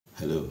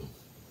Hello.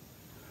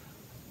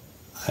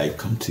 I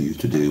come to you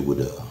today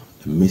with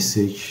a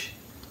message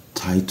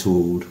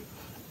titled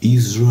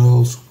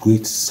Israel's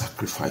Great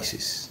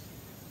Sacrifices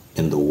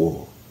in the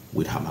War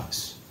with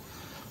Hamas.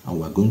 And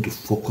we're going to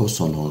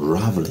focus on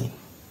unraveling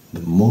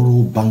the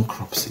moral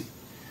bankruptcy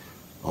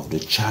of the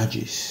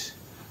charges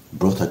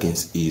brought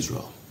against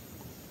Israel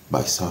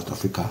by South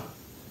Africa,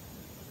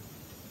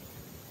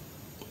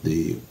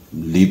 the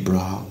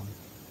liberal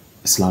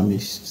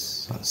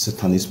Islamists and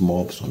Satanist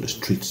mobs on the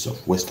streets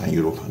of Western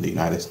Europe and the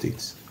United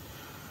States,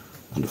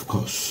 and of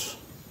course,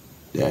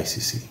 the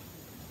ICC.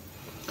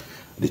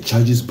 The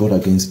charges brought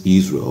against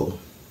Israel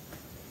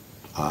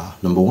are: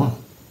 number one,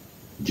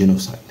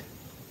 genocide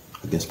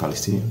against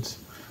Palestinians,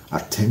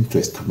 attempt to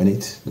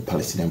exterminate the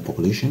Palestinian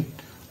population,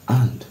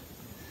 and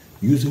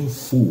using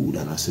food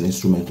as an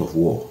instrument of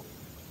war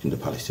in the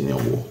Palestinian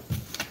war,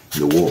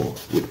 the war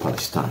with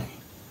Palestine.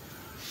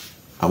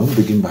 I want to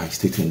begin by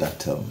stating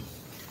that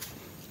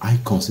I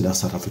consider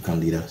South African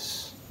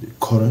leaders, the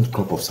current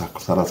crop of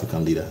South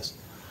African leaders,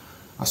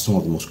 as some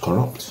of the most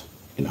corrupt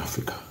in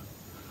Africa.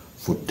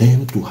 For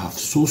them to have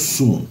so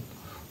soon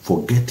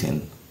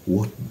forgotten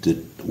what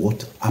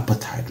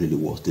apartheid really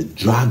was, the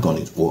dragon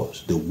it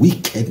was, the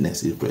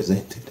wickedness it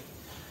presented.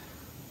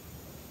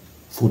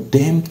 For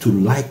them to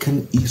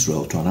liken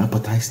Israel to an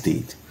apartheid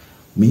state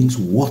means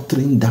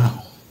watering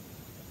down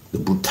the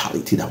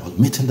brutality that was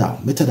meted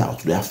out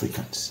to the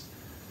Africans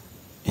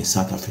in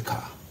South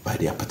Africa by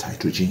the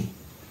apartheid regime.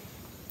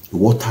 It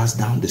waters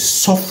down the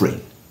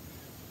suffering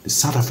the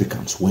South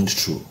Africans went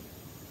through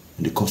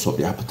in the course of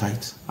the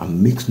apartheid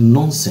and makes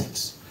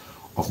nonsense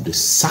of the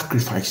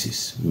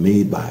sacrifices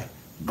made by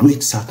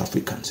great South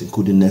Africans,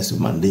 including Nelson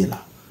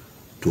Mandela,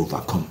 to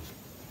overcome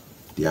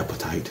the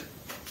apartheid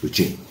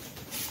regime.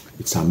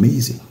 It's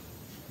amazing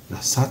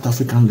that South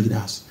African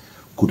leaders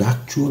could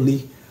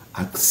actually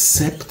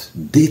accept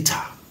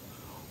data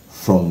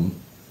from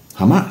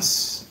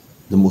Hamas,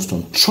 the most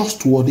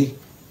untrustworthy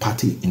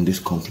party in this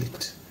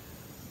conflict,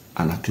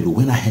 and actually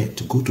went ahead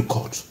to go to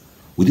court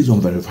with this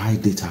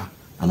unverified data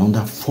and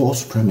under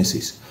false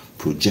premises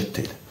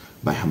projected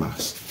by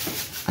Hamas.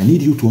 I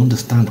need you to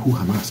understand who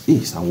Hamas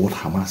is and what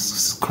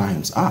Hamas's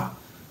crimes are.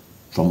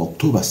 From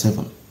October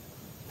 7,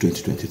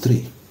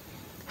 2023,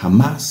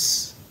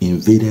 Hamas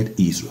invaded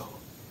Israel.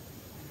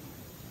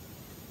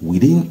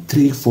 Within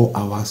 3-4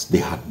 hours, they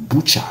had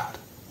butchered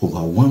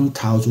over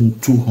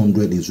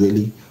 1,200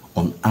 Israeli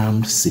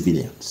unarmed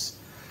civilians.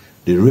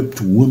 They raped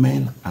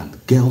women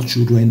and girl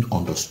children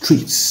on the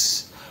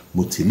streets,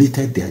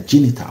 mutilated their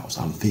genitals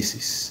and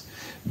faces.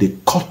 They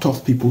cut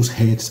off people's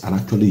heads and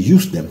actually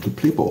used them to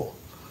play ball.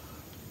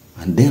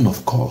 And then,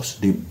 of course,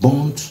 they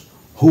burnt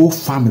whole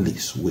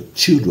families with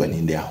children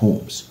in their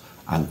homes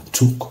and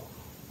took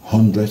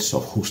hundreds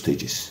of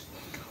hostages.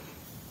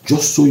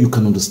 Just so you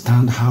can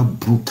understand how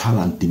brutal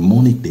and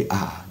demonic they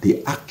are,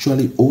 they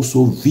actually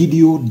also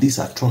videoed these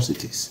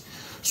atrocities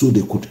so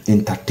they could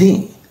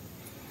entertain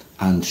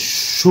and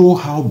show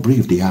how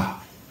brave they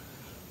are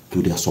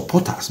to their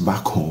supporters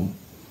back home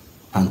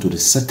and to the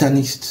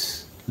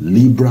Satanists,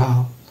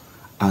 liberal,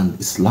 and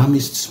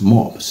Islamist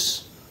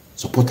mobs,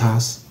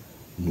 supporters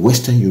in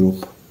Western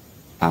Europe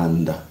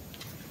and the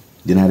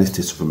United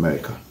States of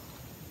America.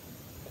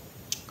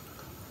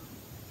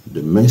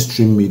 The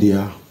mainstream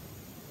media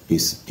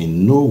is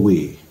in no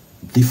way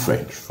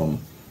different from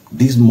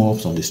these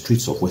mobs on the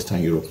streets of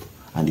Western Europe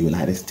and the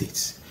United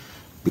States,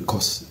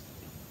 because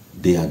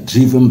they are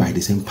driven by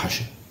the same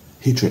passion,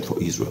 hatred for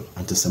Israel,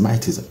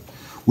 anti-Semitism,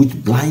 which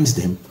blinds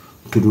them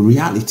to the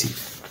reality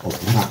of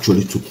what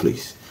actually took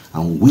place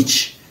and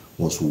which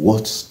was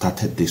what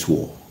started this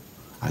war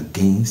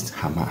against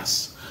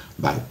Hamas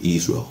by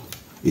Israel.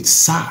 It's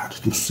sad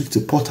to see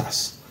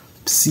reporters,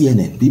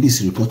 CNN,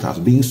 BBC reporters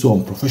being so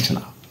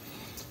unprofessional,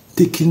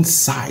 taking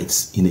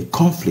sides in a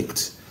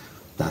conflict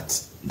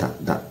that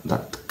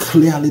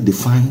clearly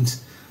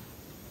defines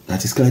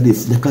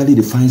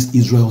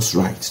Israel's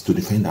right to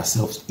defend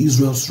ourselves,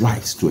 Israel's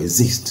right to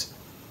exist.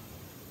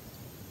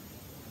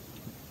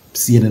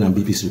 CNN and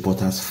BBC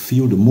reporters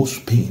feel the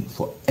most pain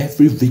for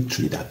every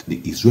victory that the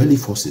Israeli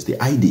forces, the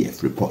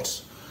IDF,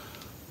 reports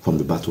from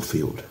the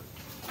battlefield.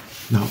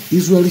 Now,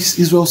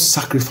 Israel's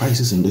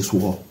sacrifices in this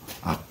war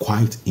are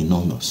quite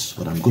enormous,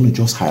 but I'm going to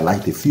just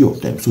highlight a few of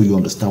them so you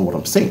understand what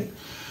I'm saying.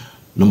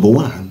 Number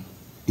one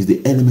is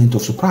the element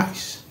of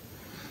surprise.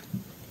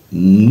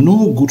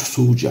 No good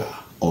soldier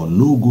or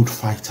no good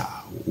fighter,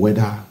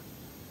 whether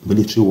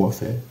military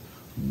warfare,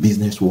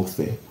 business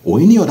warfare, or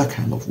any other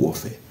kind of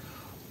warfare,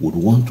 would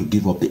want to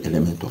give up the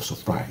element of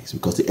surprise,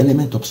 because the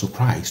element of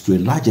surprise, to a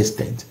large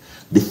extent,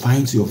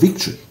 defines your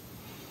victory.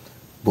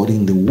 But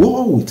in the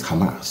war with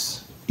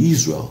Hamas,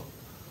 Israel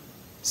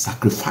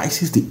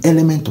sacrifices the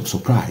element of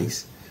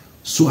surprise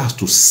so as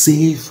to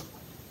save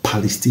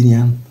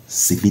Palestinian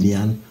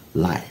civilian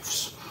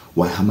lives,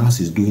 while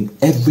Hamas is doing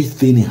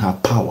everything in her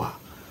power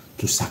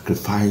to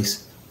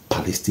sacrifice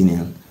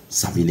Palestinian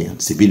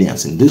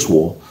civilians in this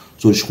war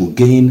so she could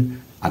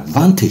gain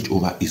advantage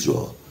over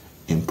Israel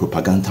in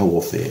propaganda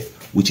warfare,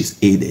 which is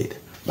aided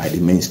by the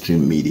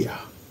mainstream media.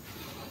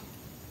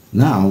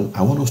 Now,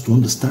 I want us to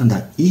understand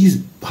that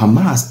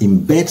Hamas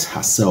embeds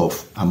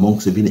herself among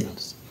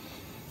civilians.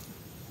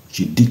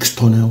 She digs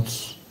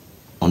tunnels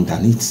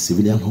underneath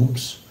civilian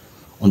homes,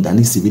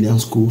 underneath civilian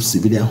schools,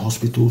 civilian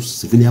hospitals,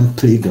 civilian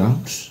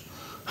playgrounds.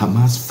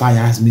 Hamas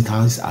fires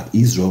missiles at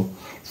Israel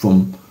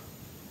from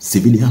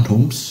civilian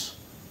homes,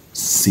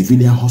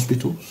 civilian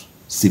hospitals,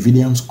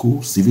 civilian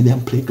schools,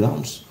 civilian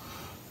playgrounds,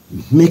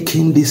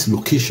 making these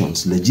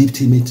locations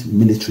legitimate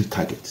military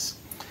targets.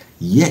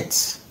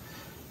 Yet,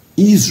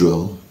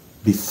 Israel,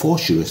 before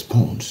she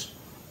responds,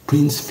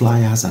 prints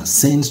flyers and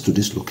sends to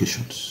these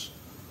locations,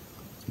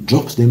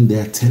 drops them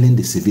there telling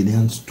the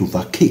civilians to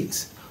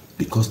vacate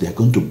because they are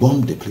going to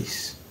bomb the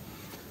place.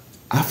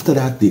 After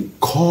that, they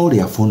call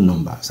their phone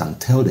numbers and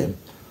tell them,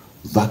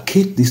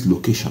 vacate these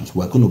locations,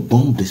 we're going to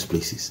bomb these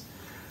places.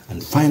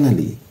 And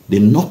finally, they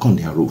knock on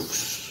their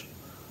roofs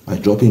by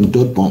dropping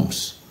dirt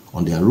bombs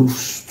on their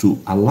roofs to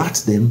alert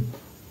them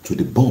to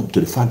the bomb,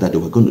 to the fact that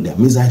their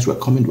missiles were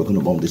coming, we're going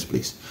to bomb this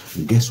place.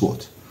 And guess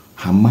what?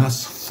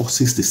 Hamas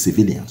forces the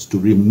civilians to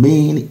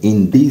remain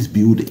in these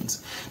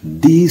buildings,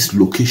 these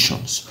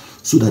locations,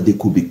 so that they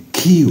could be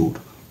killed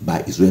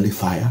by Israeli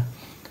fire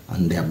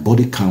and their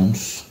body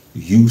counts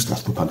used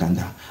as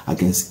propaganda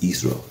against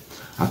Israel.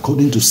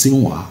 According to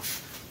Sinwar,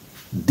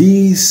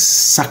 these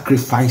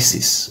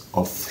sacrifices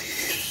of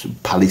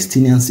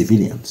Palestinian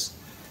civilians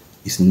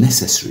is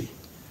necessary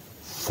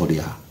for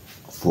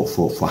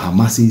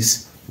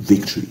Hamas's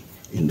victory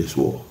in this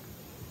war.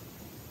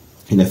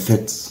 In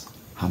effect,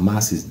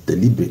 Hamas is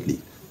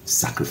deliberately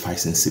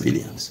sacrificing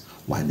civilians,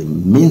 while the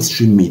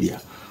mainstream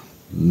media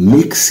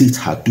makes it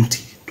her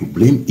duty to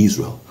blame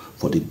Israel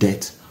for the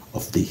death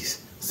of these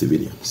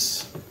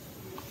civilians.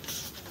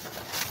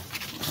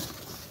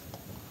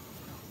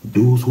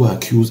 Those who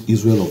accuse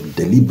Israel of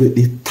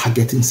deliberately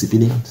targeting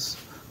civilians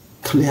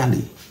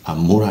clearly are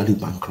morally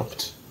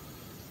bankrupt.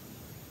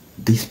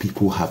 These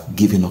people have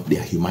given up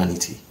their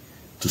humanity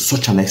to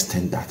such an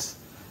extent that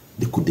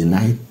they could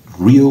deny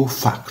real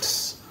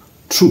facts,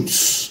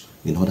 truths,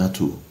 in order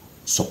to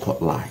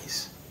support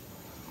lies.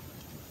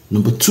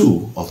 Number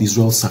two of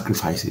Israel's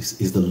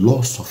sacrifices is the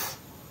loss of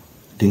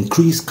the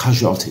increased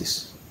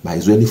casualties by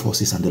Israeli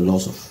forces and the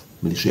loss of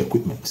military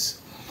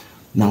equipment.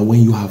 Now,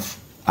 when you have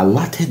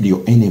alerted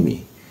your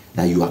enemy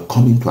that you are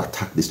coming to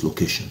attack this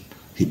location,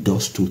 he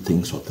does two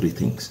things or three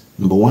things.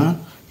 Number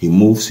one, he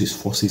moves his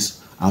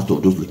forces out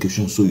of those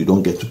locations so you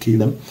don't get to kill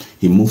them.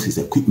 He moves his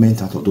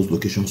equipment out of those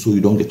locations so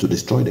you don't get to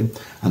destroy them.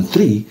 And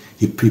three,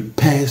 he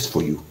prepares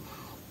for you.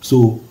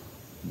 So,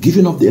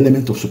 giving up the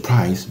element of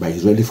surprise by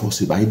Israeli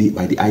forces, by the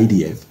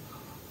IDF,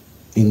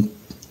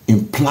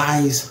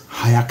 implies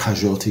higher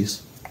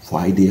casualties for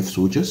IDF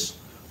soldiers,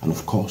 and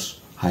of course,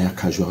 higher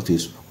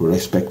casualties with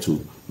respect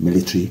to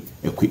military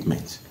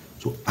equipment.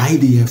 So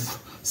IDF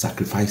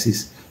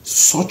sacrifices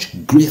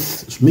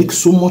makes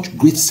so much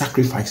great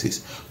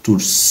sacrifices to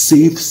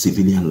save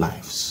civilian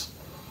lives.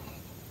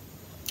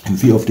 In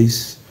view of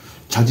this,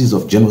 charges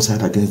of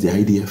genocide against the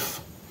IDF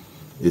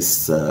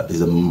is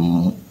a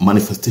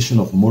manifestation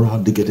of moral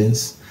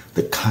decadence,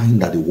 the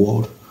kind that the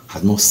world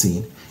has not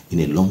seen in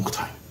a long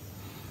time.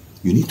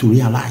 You need to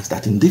realize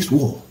that in this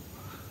war,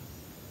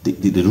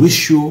 the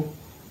ratio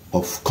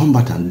of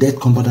dead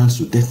combatants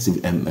to dead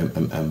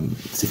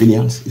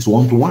civilians is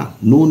 1-to-1.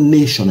 No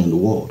nation in the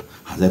world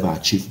has ever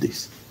achieved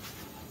this.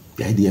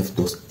 The IDF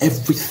does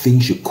everything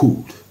she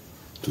could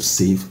to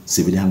save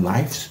civilian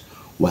lives,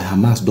 while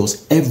Hamas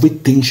does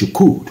everything she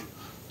could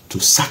to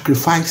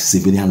sacrifice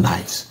civilian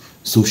lives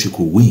so she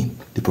could win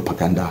the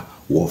propaganda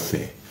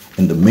warfare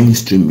in the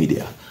mainstream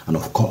media and,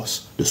 of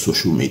course, the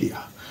social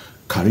media.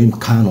 Karim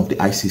Khan of the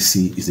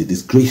ICC is a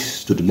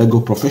disgrace to the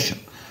legal profession.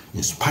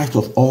 In spite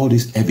of all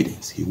this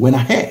evidence, he went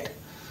ahead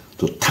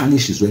to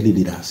tarnish Israeli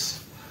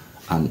leaders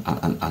and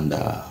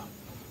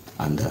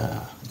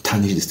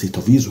tarnish the state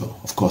of Israel.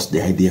 Of course, the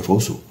IDF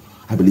also.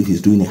 I believe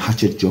he's doing a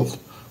hatchet job.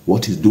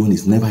 What he's doing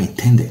is never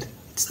intended.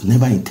 It's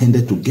never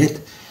intended to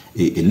get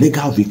a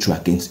legal victory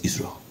against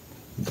Israel,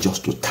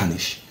 just to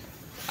tarnish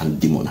and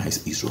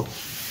demonize Israel.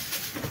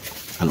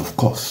 And of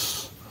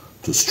course,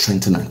 to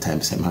strengthen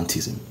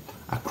anti-Semitism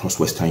across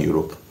Western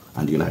Europe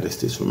and the United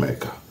States of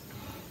America.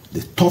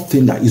 The top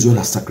thing that Israel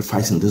has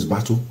sacrificed in this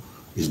battle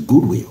is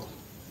goodwill.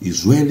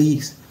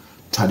 Israel's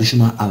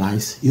traditional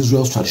allies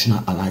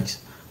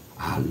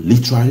are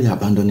literally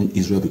abandoning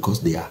Israel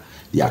because they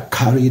are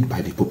carried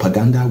by the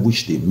propaganda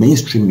which the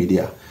mainstream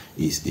media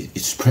is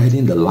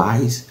spreading, the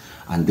lies.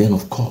 And then,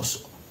 of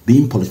course,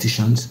 being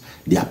politicians,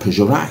 they are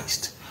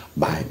pressurized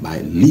by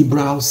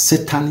liberal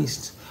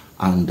satanists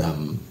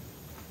and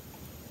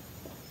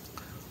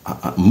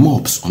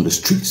mobs on the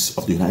streets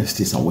of the United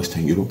States and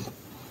Western Europe,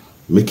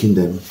 making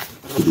them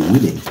to be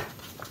willing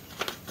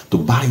to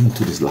buy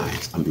into these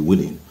lies and be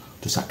willing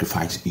to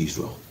sacrifice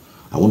Israel.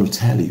 I want to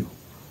tell you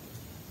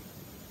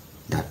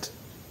that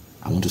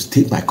I want to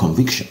state my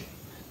conviction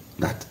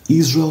that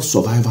Israel's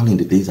survival in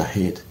the days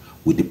ahead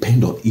will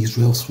depend on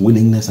Israel's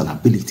willingness and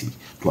ability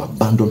to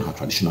abandon her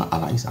traditional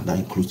allies, and that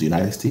includes the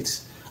United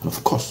States and,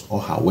 of course, all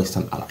her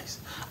Western allies,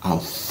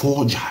 and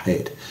forge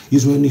ahead.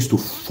 Israel needs to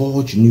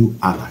forge new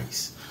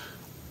allies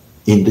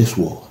in this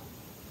war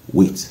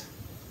with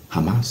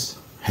Hamas,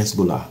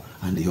 Hezbollah,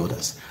 and the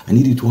others. I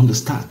need you to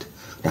understand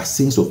that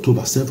since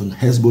October 7,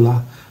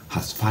 Hezbollah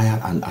has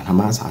fired, and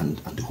Hamas and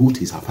the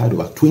Houthis have fired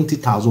over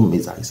 20,000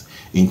 missiles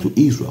into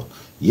Israel.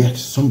 Yet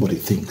somebody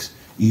thinks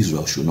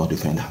Israel should not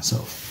defend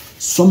herself.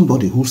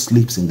 Somebody who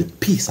sleeps in the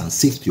peace and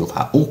safety of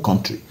her own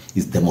country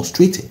is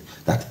demonstrating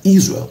that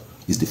Israel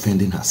is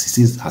defending her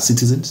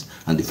citizens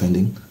and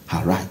defending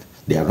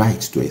their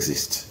right to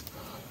exist.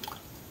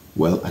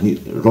 Well,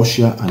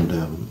 Russia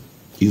and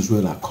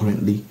Israel are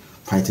currently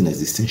fighting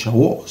existential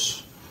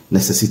wars,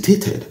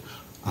 necessitated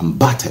and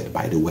battered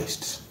by the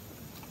West.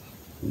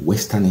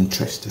 Western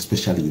interest,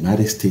 especially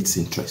United States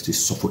interest,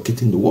 is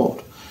suffocating the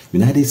world.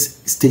 United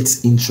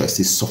States interest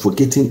is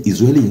suffocating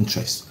Israeli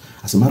interest.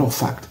 As a matter of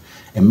fact,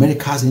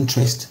 America's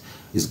interest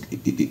is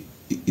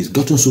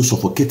gotten so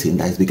suffocating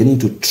that it's beginning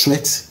to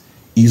threaten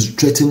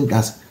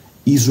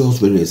Israel's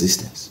very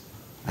existence.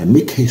 I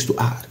make haste to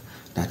add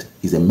that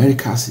is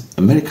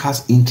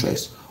America's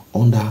interest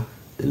under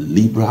the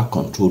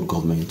liberal-controlled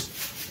governments,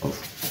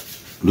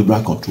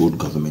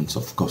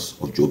 of course,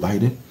 of Joe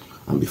Biden,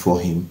 and before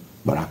him,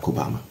 Barack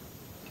Obama.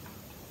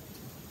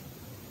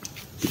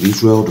 If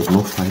Israel does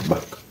not fight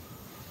back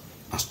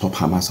and stop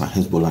Hamas and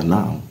Hezbollah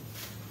now,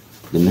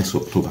 the next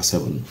October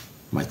 7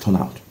 might turn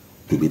out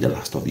to be the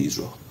last of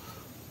Israel.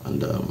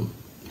 And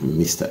if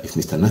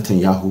Mr.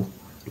 Netanyahu,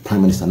 the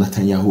Prime Minister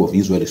Netanyahu of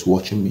Israel, is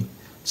watching me,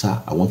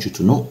 sir, I want you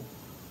to know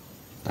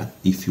that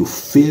if you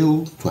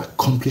fail to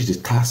accomplish the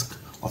task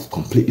of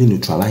completely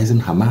neutralizing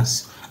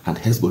Hamas and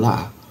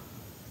Hezbollah,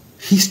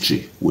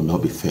 history will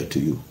not be fair to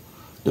you.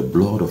 The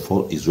blood of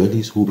all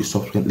Israelis who will be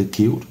subsequently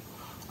killed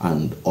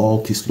and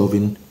all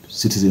peace-loving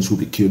citizens who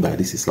will be killed by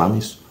these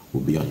Islamists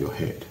will be on your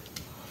head.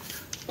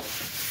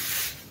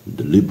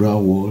 The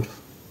liberal world,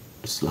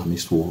 the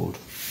Islamist world,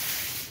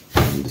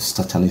 and the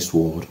Satanist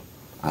world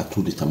are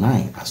too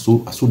determined, are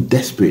so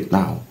desperate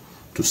now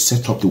to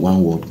set up the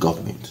one world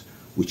government,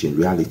 which in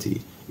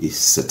reality is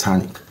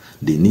satanic.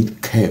 They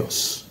need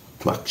chaos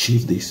to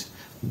achieve this.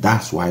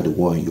 That's why the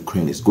war in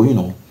Ukraine is going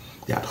on.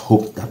 They had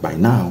hoped that by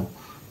now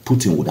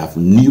Putin would have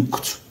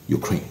nuked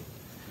Ukraine.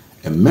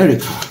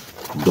 America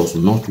does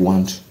not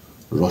want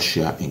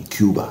Russia in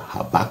Cuba,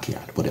 her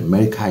backyard, but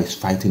America is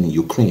fighting in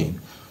Ukraine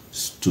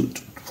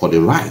for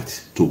the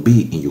right to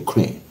be in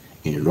Ukraine,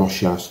 in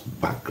Russia's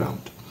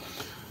background.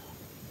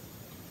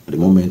 At the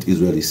moment,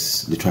 Israel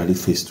is literally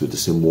faced with the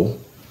same war.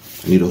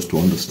 I need us to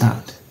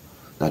understand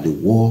that the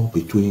war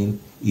between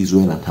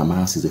Israel and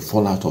Hamas is a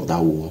fallout of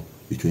that war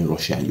between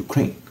Russia and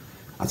Ukraine.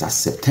 As of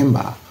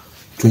September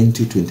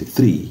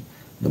 2023,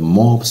 the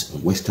mobs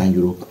in Western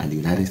Europe and the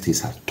United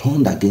States have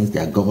turned against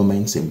their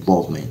government's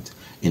involvement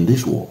in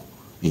this war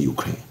in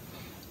Ukraine.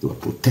 They were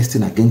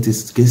protesting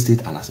against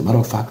it, and as a matter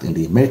of fact, in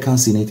the American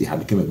Senate, it had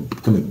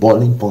become a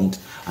boiling point,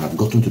 and have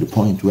gotten to the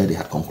point where they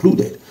had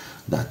concluded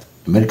that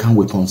American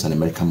weapons and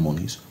American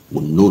monies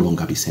would no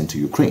longer be sent to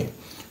Ukraine.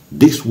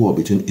 This war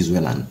between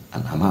Israel and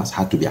Hamas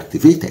had to be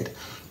activated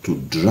to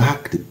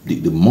drag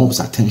the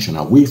mob's attention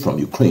away from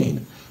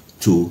Ukraine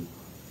to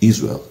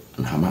Israel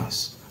and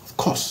Hamas. Of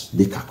course,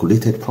 they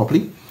calculated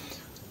properly.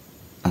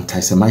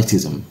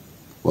 Anti-Semitism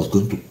was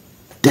going to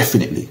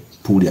definitely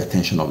pull the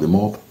attention of the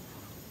mob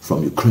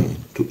from Ukraine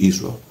to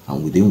Israel,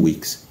 and within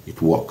weeks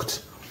it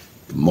worked.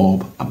 The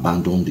mob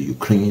abandoned the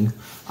Ukraine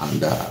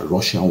and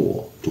Russian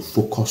war to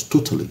focus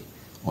totally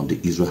on the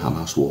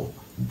Israel-Hamas war,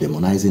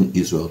 demonizing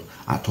Israel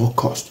at all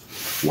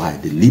costs, while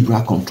the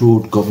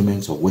liberal-controlled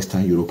governments of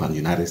Western Europe and the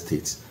United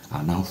States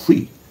are now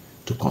free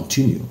to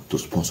continue to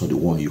sponsor the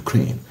war in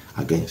Ukraine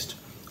against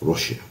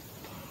Russia.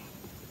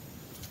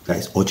 There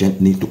is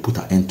urgent need to put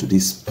an end to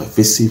this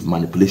pervasive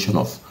manipulation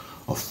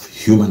of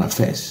human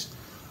affairs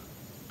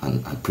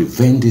and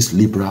prevent these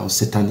liberal,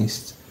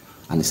 Satanist,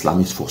 and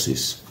Islamist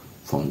forces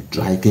from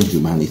dragging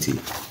humanity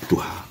to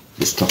her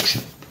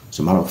destruction. As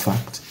a matter of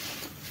fact,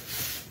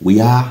 we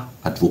are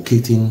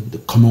advocating the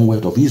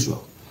Commonwealth of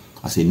Israel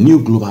as a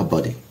new global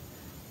body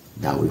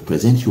that will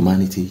represent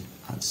humanity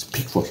and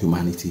speak for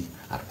humanity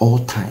at all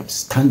times,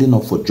 standing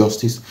up for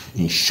justice,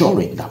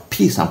 ensuring that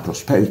peace and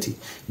prosperity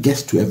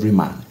gets to every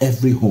man,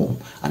 every home,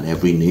 and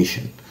every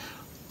nation.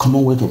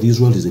 Commonwealth of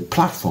Israel is a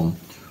platform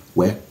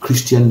where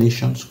Christian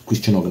nations,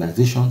 Christian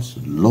organizations,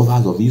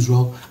 lovers of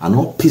Israel, and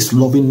all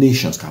peace-loving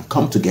nations can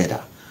come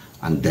together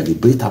and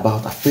deliberate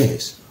about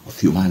affairs of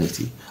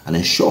humanity and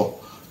ensure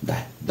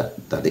that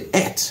the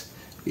earth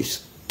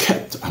is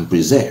kept and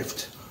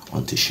preserved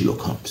until Shiloh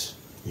comes.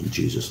 In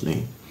Jesus'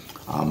 name.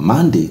 Our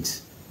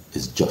mandate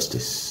is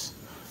justice.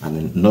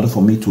 And in order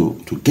for me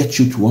to get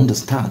you to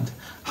understand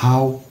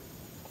how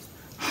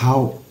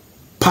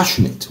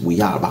passionate we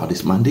are about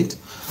this mandate,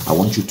 I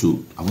want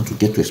to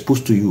get to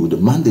expose to you the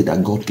mandate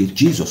that God gave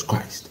Jesus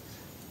Christ,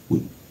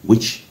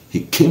 which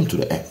he came to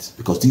the earth.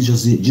 Because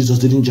Jesus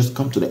didn't just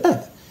come to the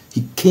earth.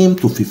 He came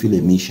to fulfill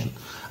a mission.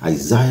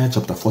 Isaiah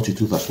chapter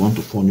 42 verse 1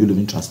 to 4 New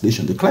Living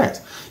Translation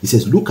declares, he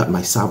says, look at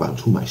my servant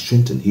whom I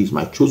strengthen. He is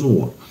my chosen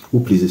one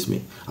who pleases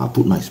me. I'll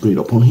put my spirit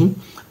upon him.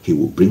 He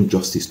will bring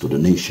justice to the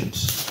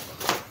nations.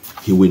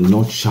 He will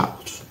not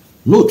shout.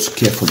 Note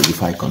carefully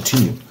before I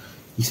continue.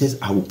 He says,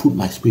 I will put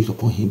my spirit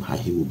upon him and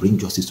he will bring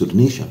justice to the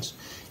nations.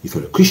 If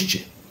you're a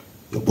Christian,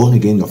 you're born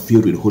again, you're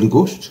filled with the Holy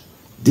Ghost,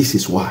 this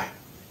is why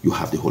you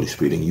have the Holy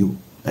Spirit in you,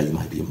 that you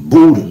might be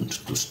emboldened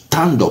to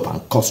stand up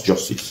and cause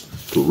justice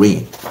to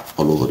reign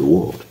all over the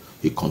world.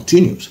 He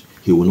continues,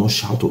 he will not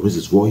shout or raise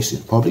his voice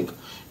in public.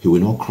 He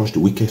will not crush the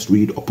weakest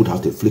reed or put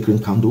out a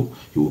flickering candle.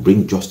 He will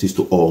bring justice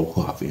to all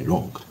who have been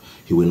wronged.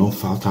 He will not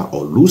falter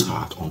or lose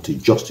heart until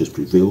justice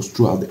prevails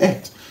throughout the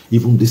earth.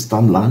 Even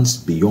distant lands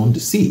beyond the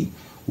sea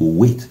will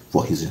wait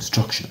for his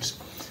instructions.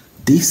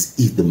 This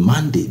is the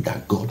mandate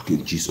that God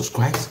gave Jesus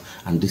Christ,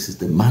 and this is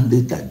the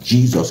mandate that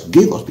Jesus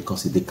gave us,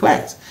 because he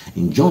declares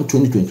in John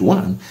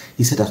 20:21,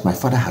 he said, as my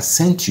Father has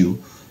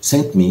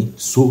sent me,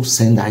 so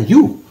send I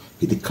you.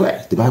 He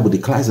declares, the Bible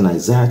declares in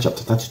Isaiah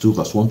chapter 32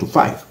 verse 1 to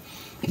 5.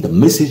 The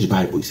Message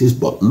Bible, it says,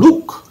 but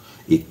look,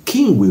 a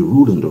king will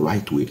rule in the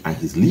right way, and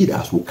his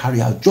leaders will carry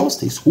out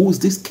justice. Who is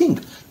this king?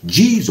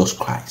 Jesus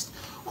Christ.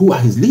 Who are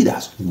his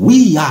leaders?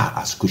 We are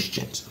as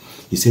Christians.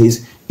 He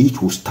says,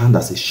 each will stand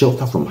as a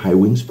shelter from high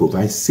winds,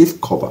 provide safe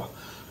cover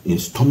in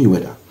stormy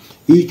weather.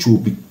 Each will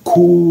be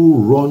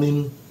cool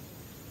running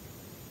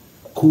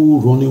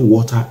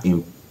water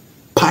in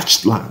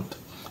parched land,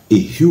 a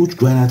huge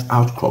granite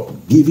outcrop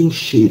giving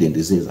shade in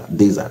the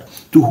desert.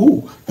 To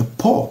who? The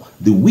poor,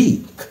 the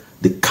weak,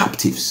 the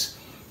captives.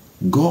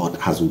 God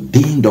has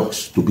ordained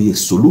us to be a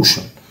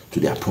solution to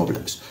their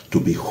problems, to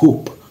be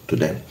hope to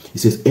them. He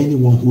says,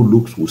 anyone who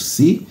looks will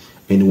see,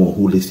 anyone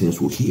who listens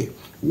will hear.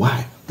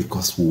 Why?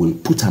 Because we will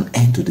put an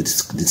end to the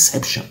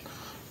deception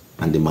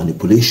and the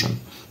manipulation.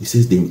 He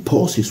says the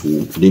impulsive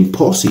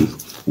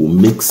will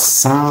make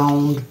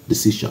sound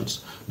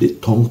decisions. The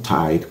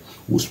tongue-tied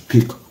will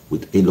speak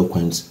with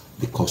eloquence,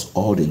 because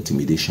all the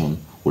intimidation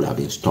will have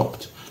been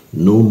stopped.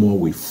 No more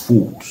will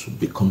fools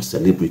become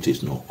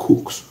celebrities, nor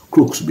crooks.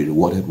 Crooks will be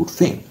rewarded with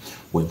fame.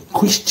 When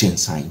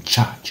Christians are in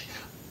charge,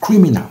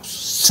 criminals,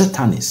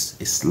 Satanists,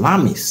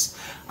 Islamists,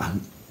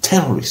 and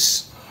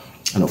terrorists,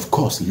 and of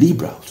course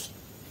liberals,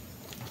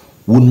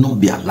 will not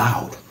be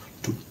allowed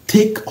to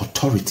take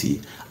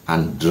authority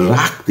and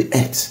drag the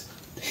earth,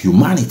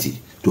 humanity,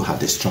 to her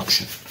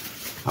destruction.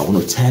 I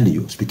want to tell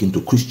you, speaking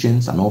to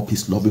Christians and all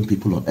peace-loving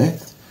people on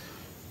earth,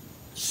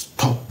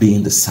 stop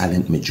being the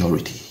silent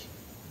majority.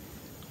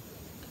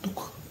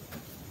 Look,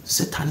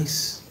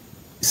 Satanists,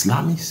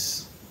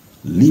 Islamists,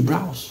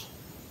 liberals,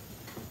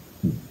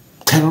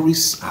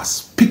 terrorists are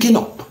speaking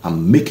up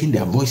and making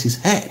their voices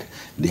heard.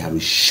 They are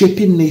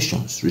reshaping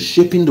nations,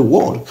 reshaping the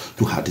world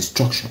to her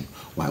destruction,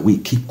 while we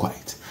keep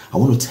quiet. I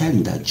want to tell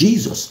you that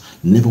Jesus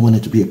never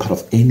wanted to be a part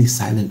of any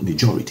silent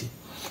majority.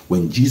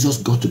 When Jesus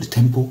got to the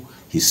temple,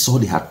 he saw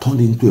they had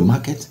turned it into a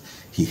market.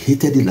 He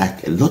hated it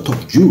like a lot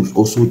of Jews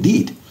also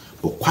did.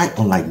 But quite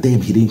unlike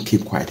them, he didn't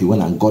keep quiet. He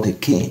went and got a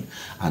cane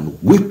and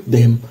whipped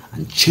them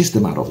and chased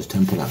them out of the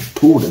temple and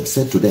told them,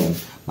 said to them,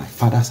 my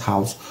Father's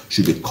house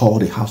should be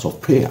called a house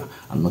of prayer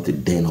and not a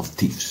den of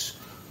thieves.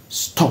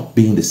 Stop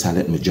being the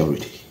silent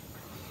majority.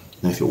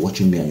 Now, if you're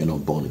watching me and you're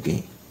not born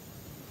again,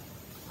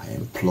 I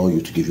implore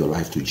you to give your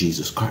life to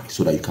Jesus Christ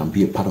so that you can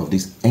be a part of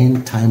these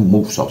end time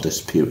moves of the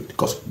Spirit,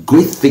 because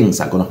great things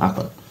are going to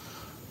happen.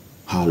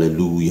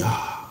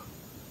 Hallelujah.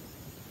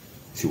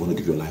 If you want to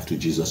give your life to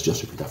Jesus,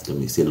 just repeat after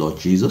me. Say, Lord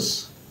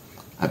Jesus,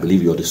 I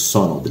believe you're the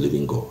Son of the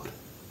living God.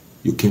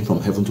 You came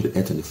from heaven to the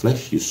earth in the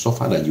flesh. You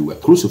suffered and you were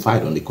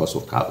crucified on the cross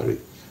of Calvary.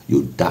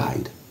 You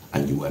died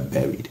and you were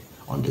buried.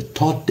 On the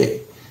third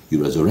day,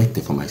 you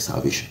resurrected for my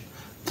salvation.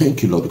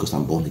 Thank you, Lord, because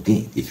I'm born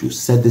again. If you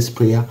said this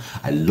prayer,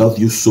 I love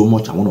you so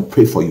much. I want to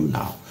pray for you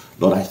now.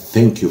 Lord, I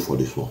thank you for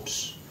these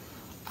ones.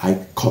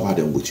 I cover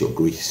them with your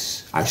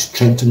grace. I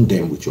strengthen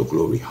them with your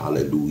glory.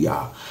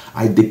 Hallelujah.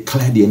 I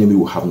declare the enemy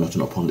will have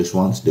nothing upon these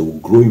ones. They will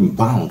grow in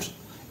bounds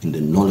in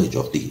the knowledge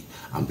of thee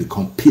and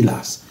become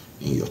pillars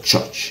in your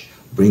church,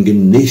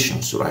 bringing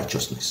nations to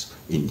righteousness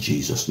in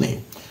Jesus'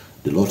 name.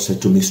 The Lord said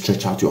to me,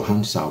 stretch out your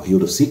hands, I'll heal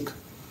the sick.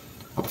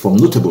 I perform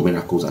notable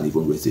miracles and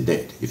even raise the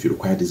dead. If you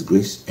require this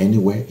grace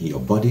anywhere in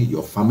your body,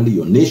 your family,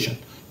 your nation,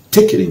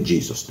 take it in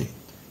Jesus' name.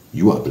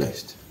 You are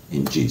blessed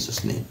in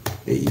Jesus' name.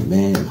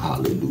 Amen.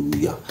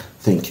 Hallelujah.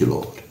 Thank you,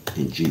 Lord.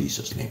 In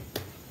Jesus' name.